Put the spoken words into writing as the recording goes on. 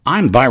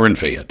I'm Byron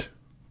Fayette.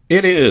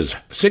 It is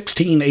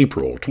 16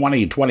 April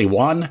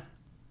 2021,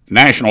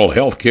 National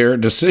Healthcare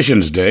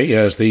Decisions Day,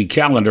 as the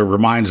calendar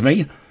reminds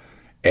me,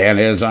 and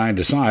as I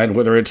decide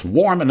whether it's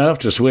warm enough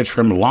to switch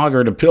from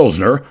lager to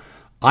pilsner,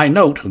 I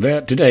note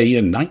that today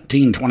in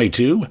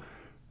 1922,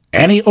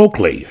 Annie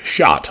Oakley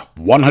shot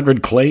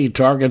 100 clay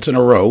targets in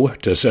a row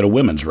to set a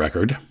women's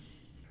record.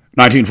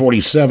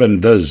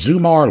 1947, the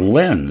Zoomar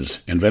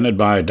lens, invented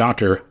by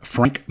Dr.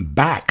 Frank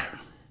Back,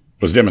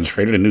 was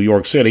demonstrated in New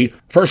York City.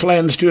 First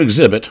lens to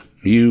exhibit,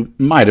 you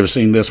might have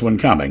seen this one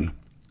coming,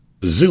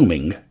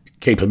 zooming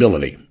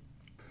capability.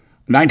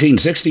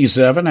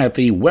 1967, at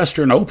the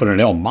Western Open in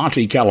El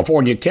Monte,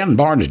 California, Ken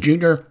Barnes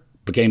Jr.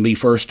 became the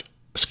first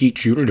skeet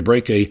shooter to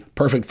break a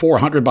perfect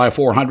 400 by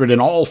 400 in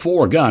all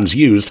four guns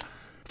used,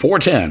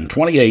 410,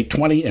 28,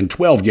 20, and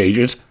 12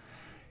 gauges.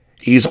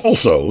 He's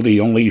also the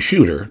only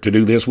shooter to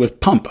do this with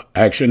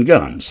pump-action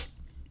guns.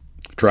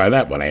 Try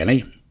that one,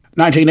 Annie.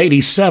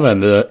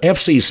 1987, the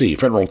FCC,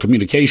 Federal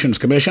Communications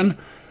Commission,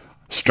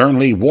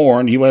 sternly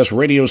warned U.S.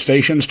 radio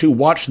stations to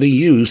watch the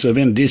use of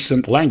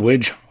indecent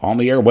language on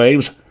the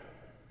airwaves.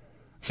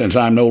 Since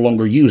I'm no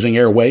longer using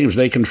airwaves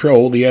they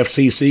control, the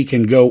FCC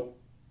can go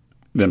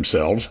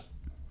themselves.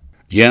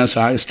 Yes,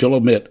 I still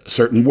omit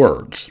certain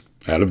words,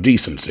 out of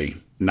decency,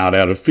 not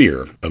out of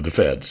fear of the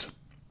feds.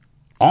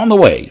 On the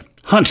way,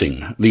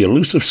 hunting the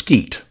elusive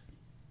skeet,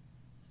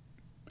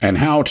 and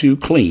how to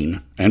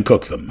clean and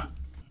cook them.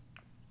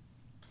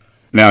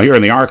 Now, here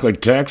in the Arctic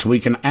text, we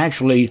can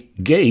actually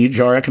gauge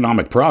our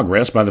economic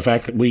progress by the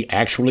fact that we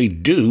actually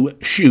do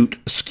shoot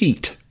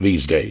skeet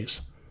these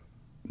days.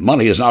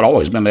 Money has not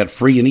always been that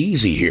free and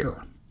easy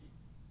here.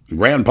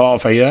 Grandpa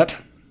Fayette,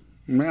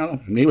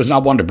 well, he was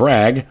not one to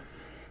brag,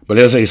 but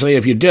as they say,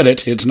 if you did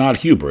it, it's not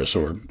hubris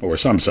or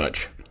some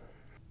such.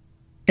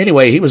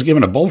 Anyway, he was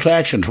given a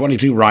bolt-action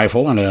 .22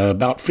 rifle and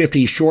about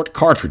 50 short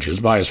cartridges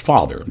by his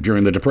father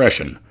during the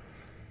Depression.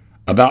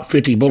 About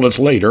 50 bullets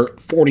later,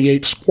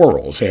 48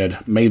 squirrels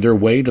had made their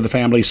way to the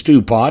family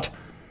stew pot.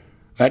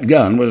 That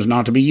gun was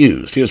not to be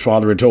used. His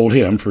father had told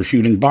him for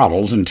shooting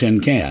bottles and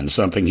tin cans,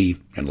 something he,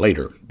 in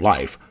later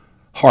life,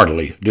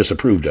 heartily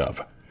disapproved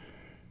of.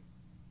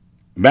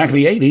 Back in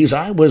the 80s,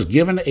 I was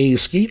given a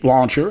skeet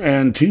launcher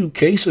and 2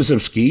 cases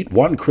of skeet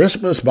one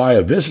Christmas by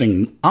a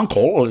visiting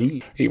uncle.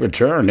 He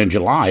returned in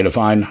July to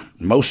find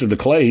most of the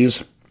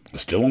clays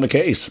still in the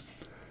case.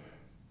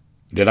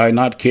 Did I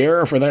not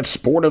care for that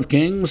sport of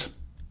kings?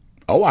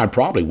 Oh, I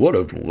probably would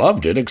have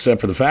loved it, except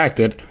for the fact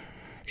that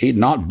he'd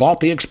not bought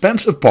the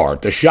expensive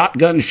part, the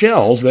shotgun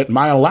shells that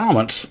my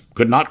allowance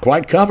could not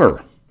quite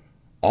cover.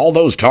 All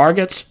those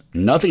targets,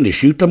 nothing to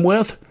shoot them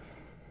with?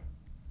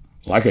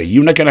 Like a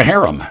eunuch in a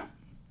harem.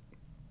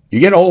 You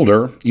get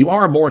older, you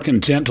are more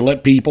content to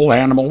let people,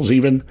 animals,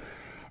 even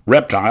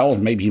reptiles,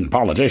 maybe even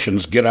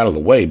politicians, get out of the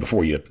way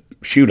before you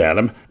shoot at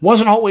them.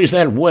 Wasn't always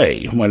that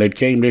way when it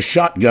came to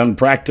shotgun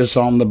practice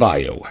on the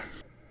bayou.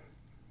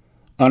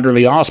 Under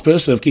the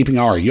auspice of keeping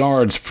our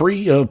yards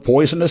free of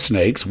poisonous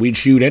snakes, we'd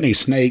shoot any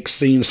snakes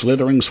seen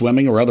slithering,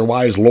 swimming, or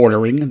otherwise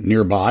loitering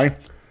nearby.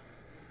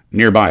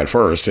 Nearby at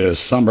first, as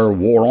summer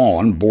wore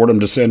on, boredom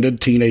descended,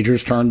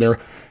 teenagers turned their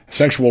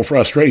sexual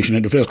frustration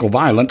into physical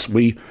violence,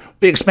 we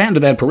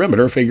expanded that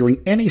perimeter,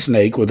 figuring any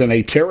snake within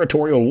a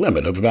territorial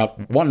limit of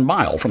about 1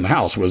 mile from the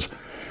house was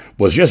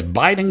just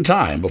biding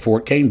time before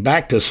it came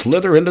back to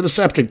slither into the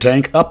septic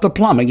tank, up the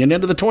plumbing, and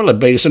into the toilet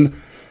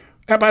basin.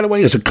 That, by the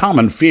way, is a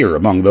common fear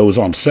among those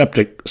on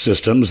septic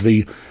systems,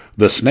 the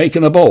snake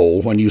in the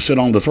bowl when you sit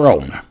on the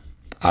throne.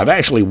 I've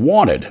actually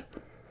wanted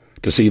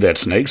to see that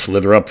snake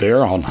slither up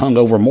there on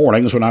hungover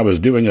mornings when I was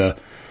doing a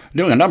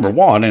number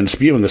one and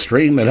spewing a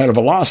stream that had a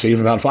velocity of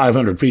about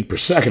 500 feet per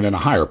second and a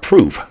higher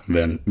proof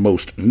than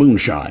most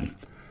moonshine.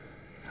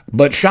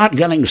 But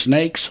shotgunning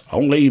snakes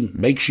only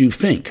makes you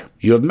think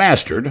you have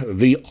mastered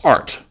the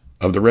art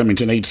of the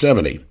Remington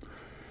 870.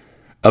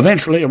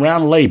 Eventually,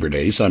 around Labor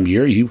Day some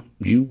year, you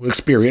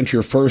experience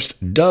your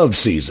first dove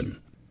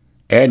season,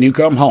 and you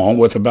come home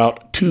with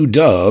about 2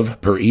 dove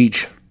per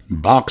each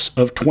box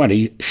of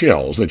 20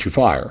 shells that you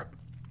fire.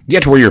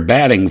 Get to where you're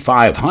batting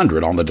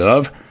 500 on the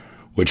dove,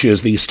 which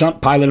is the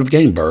stunt pilot of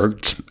game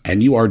birds,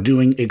 and you are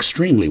doing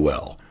extremely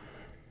well.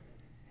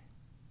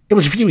 It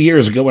was a few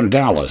years ago in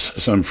Dallas.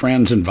 Some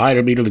friends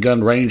invited me to the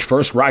gun range,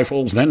 first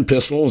rifles, then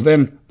pistols,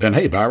 then,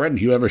 hey, Byron,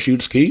 you ever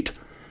shoot skeet?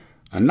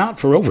 Not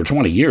for over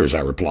 20 years,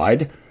 I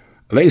replied.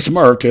 They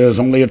smirked, as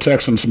only a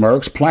Texan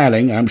smirks,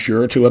 planning, I'm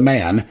sure, to a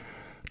man,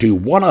 to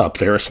one-up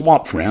their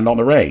swamp friend on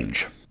the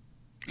range.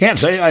 Can't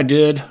say I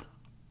did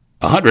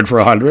 100 for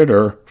 100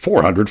 or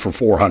 400 for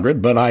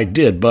 400, but I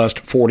did bust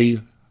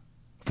 40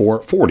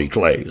 for 40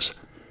 clays.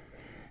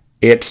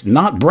 It's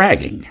not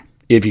bragging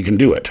if you can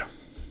do it.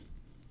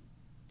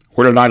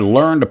 Where did I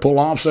learn to pull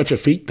off such a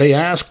feat, they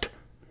asked?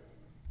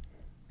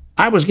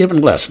 I was given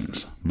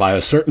lessons by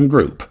a certain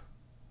group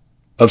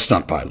of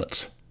stunt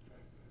pilots.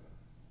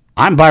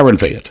 I'm Byron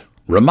Fayette,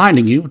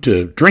 reminding you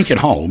to drink at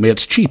home.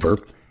 It's cheaper,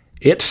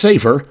 it's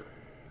safer.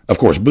 Of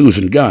course, booze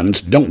and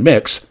guns don't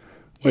mix,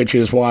 which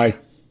is why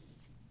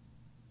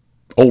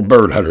old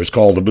bird hunters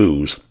call the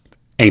booze.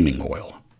 aiming oil.